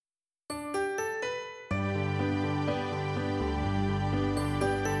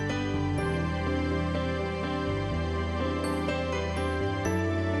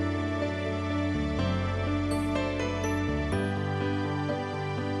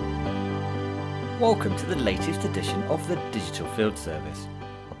Welcome to the latest edition of the Digital Field Service,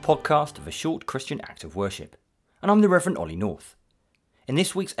 a podcast of a short Christian act of worship. And I'm the Reverend Ollie North. In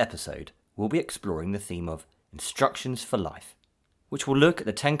this week's episode, we'll be exploring the theme of Instructions for Life, which will look at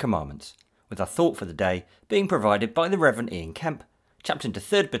the Ten Commandments, with our thought for the day being provided by the Reverend Ian Kemp, Chaplain to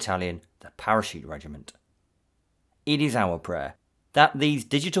 3rd Battalion, the Parachute Regiment. It is our prayer that these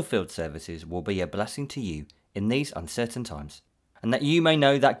digital field services will be a blessing to you in these uncertain times, and that you may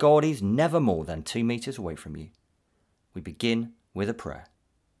know that God is never more than 2 meters away from you. We begin with a prayer.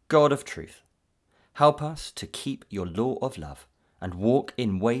 God of truth, help us to keep your law of love and walk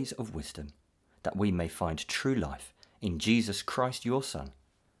in ways of wisdom, that we may find true life in Jesus Christ your Son.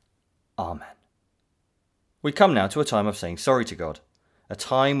 Amen. We come now to a time of saying sorry to God, a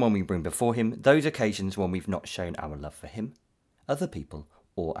time when we bring before him those occasions when we've not shown our love for him, other people,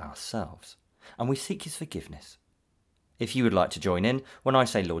 or ourselves, and we seek his forgiveness. If you would like to join in, when I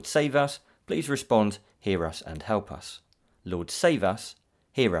say Lord save us, please respond, hear us and help us. Lord save us,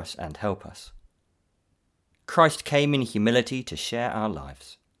 hear us and help us. Christ came in humility to share our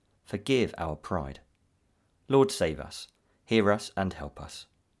lives. Forgive our pride. Lord save us, hear us and help us.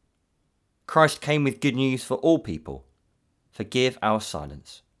 Christ came with good news for all people. Forgive our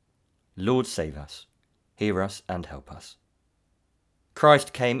silence. Lord save us, hear us and help us.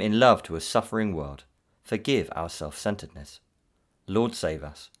 Christ came in love to a suffering world. Forgive our self-centeredness. Lord save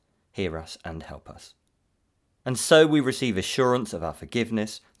us, hear us and help us. And so we receive assurance of our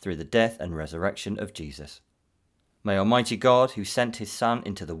forgiveness through the death and resurrection of Jesus. May Almighty God, who sent his Son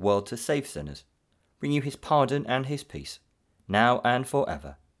into the world to save sinners, bring you his pardon and his peace, now and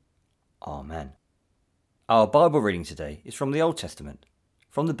forever. Amen. Our Bible reading today is from the Old Testament,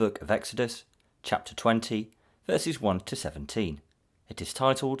 from the book of Exodus, chapter 20, verses 1 to 17. It is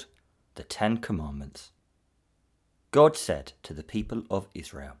titled, The 10 Commandments. God said to the people of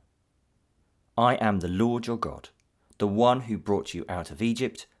Israel, I am the Lord your God, the one who brought you out of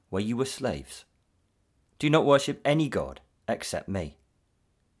Egypt where you were slaves. Do not worship any god except me.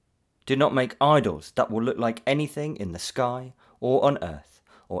 Do not make idols that will look like anything in the sky or on earth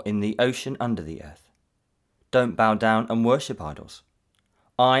or in the ocean under the earth. Don't bow down and worship idols.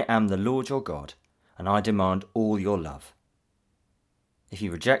 I am the Lord your God, and I demand all your love. If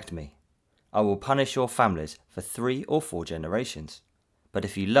you reject me, I will punish your families for 3 or 4 generations. But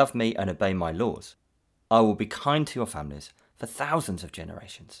if you love me and obey my laws, I will be kind to your families for thousands of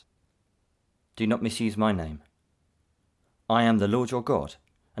generations. Do not misuse my name. I am the Lord your God,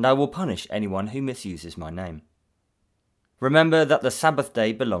 and I will punish anyone who misuses my name. Remember that the Sabbath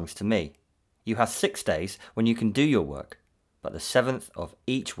day belongs to me. You have 6 days when you can do your work, but the 7th of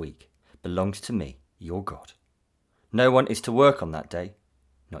each week belongs to me, your God. No one is to work on that day,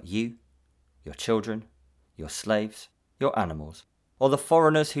 not you, your children, your slaves, your animals, or the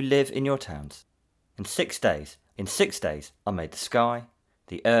foreigners who live in your towns. In 6 days I made the sky,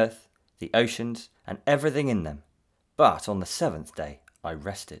 the earth, the oceans, and everything in them. But on the 7th day I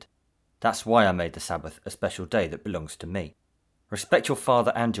rested. That's why I made the Sabbath a special day that belongs to me. Respect your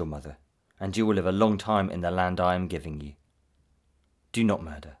father and your mother, and you will live a long time in the land I am giving you. Do not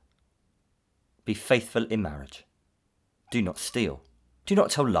murder. Be faithful in marriage. Do not steal. Do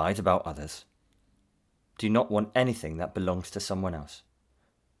not tell lies about others. Do not want anything that belongs to someone else.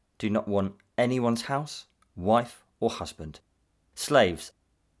 Do not want anyone's house, wife or husband, slaves,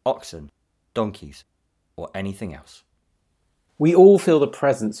 oxen, donkeys, or anything else. We all feel the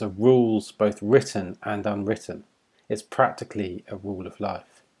presence of rules, both written and unwritten. It's practically a rule of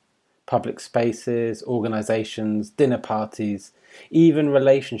life. Public spaces, organisations, dinner parties, even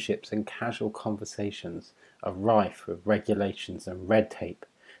relationships and casual conversations are rife with regulations and red tape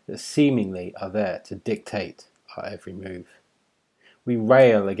that seemingly are there to dictate our every move. We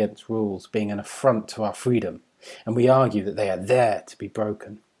rail against rules being an affront to our freedom, and we argue that they are there to be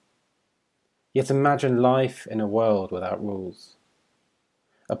broken. Yet imagine life in a world without rules.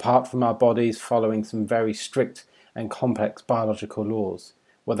 Apart from our bodies following some very strict and complex biological laws,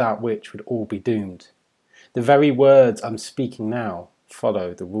 without which we'd all be doomed, the very words I'm speaking now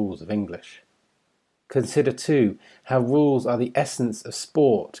follow the rules of English. Consider too how rules are the essence of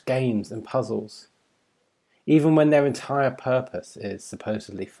sport, games and puzzles, even when their entire purpose is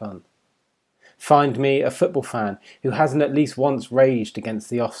supposedly fun. Find me a football fan who hasn't at least once raged against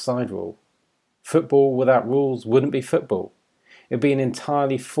the offside rule. Football without rules wouldn't be football. It would be an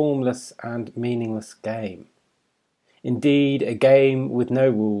entirely formless and meaningless game. Indeed, a game with no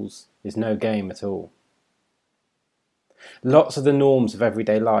rules is no game at all. Lots of the norms of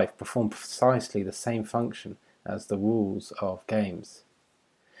everyday life perform precisely the same function as the rules of games,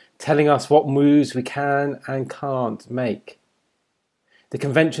 telling us what moves we can and can't make. The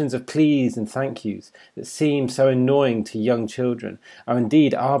conventions of please and thank yous that seem so annoying to young children are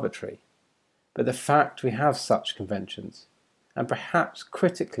indeed arbitrary, but the fact we have such conventions, and perhaps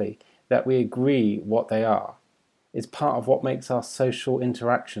critically that we agree what they are, is part of what makes our social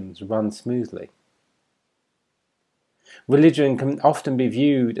interactions run smoothly. Religion can often be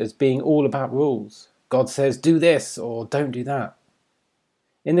viewed as being all about rules. God says, do this or don't do that.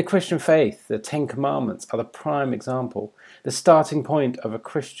 In the Christian faith, the Ten Commandments are the prime example, the starting point of a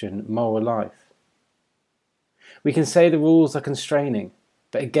Christian moral life. We can say the rules are constraining,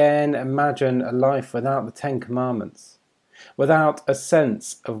 but again, imagine a life without the Ten Commandments, without a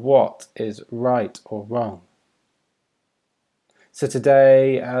sense of what is right or wrong. So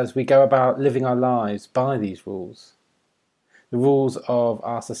today, as we go about living our lives by these rules, the rules of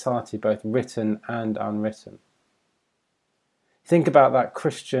our society, both written and unwritten, think about that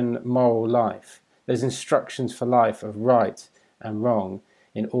Christian moral life, those instructions for life of right and wrong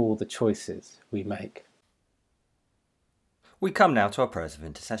in all the choices we make. We come now to our prayers of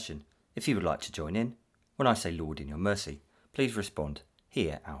intercession. If you would like to join in, when I say, Lord, in your mercy, please respond,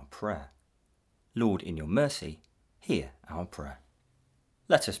 hear our prayer. Lord, in your mercy, hear our prayer.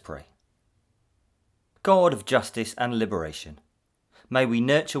 Let us pray. God of justice and liberation, may we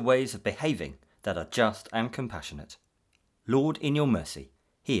nurture ways of behaving that are just and compassionate. Lord, in your mercy,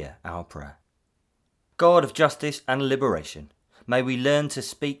 hear our prayer. God of justice and liberation, may we learn to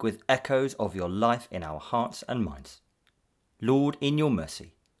speak with echoes of your life in our hearts and minds. Lord, in your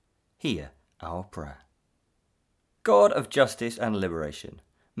mercy, hear our prayer. God of justice and liberation,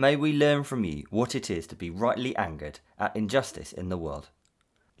 may we learn from you what it is to be rightly angered at injustice in the world.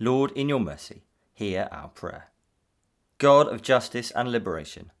 Lord, in your mercy, hear our prayer. God of justice and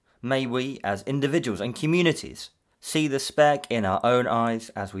liberation, may we, as individuals and communities, see the speck in our own eyes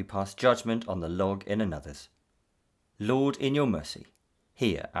as we pass judgment on the log in another's. Lord, in your mercy,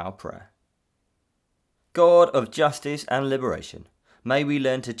 hear our prayer. God of justice and liberation, may we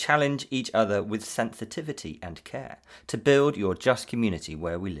learn to challenge each other with sensitivity and care to build your just community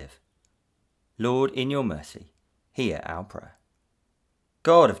where we live. Lord, in your mercy, hear our prayer.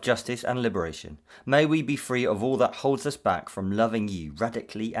 God of justice and liberation, may we be free of all that holds us back from loving you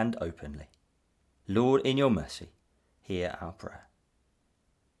radically and openly. Lord, in your mercy, hear our prayer.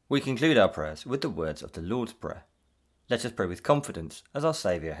 We conclude our prayers with the words of the Lord's Prayer. Let us pray with confidence as our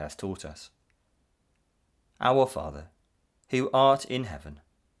Saviour has taught us. Our Father, who art in heaven,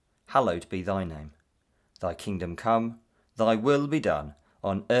 hallowed be thy name. Thy kingdom come, thy will be done,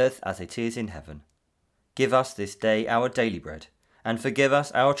 on earth as it is in heaven. Give us this day our daily bread, and forgive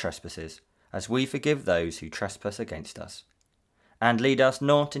us our trespasses, as we forgive those who trespass against us. And lead us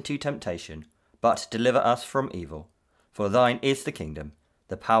not into temptation, but deliver us from evil. For thine is the kingdom,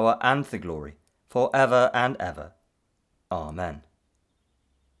 the power and the glory, for ever and ever. Amen.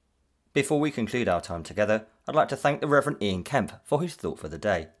 Before we conclude our time together, I'd like to thank the Reverend Ian Kemp for his thought for the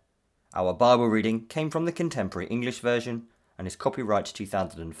day. Our Bible reading came from the Contemporary English Version and is copyright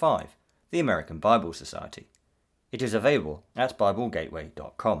 2005, the American Bible Society. It is available at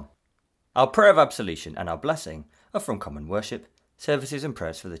BibleGateway.com. Our prayer of absolution and our blessing are from Common Worship, Services and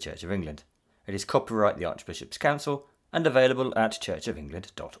Prayers for the Church of England. It is copyright the Archbishop's Council and available at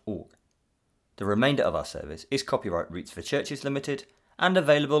churchofengland.org. The remainder of our service is copyright Roots for Churches Limited and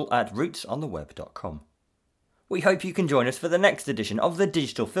available at rootsontheweb.com. We hope you can join us for the next edition of the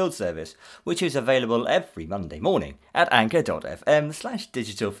Digital Field Service, which is available every Monday morning at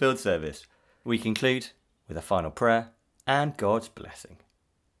anchor.fm/digitalfieldservice. We conclude with a final prayer and God's blessing.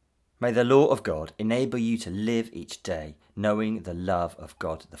 May the law of God enable you to live each day knowing the love of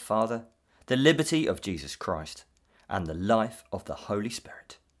God the Father, the liberty of Jesus Christ, and the life of the Holy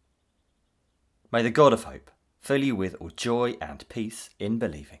Spirit. May the God of hope fill you with all joy and peace in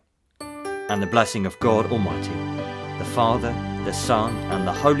believing. And the blessing of God Almighty, the Father, the Son, and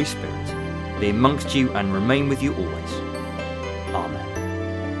the Holy Spirit be amongst you and remain with you always. Amen.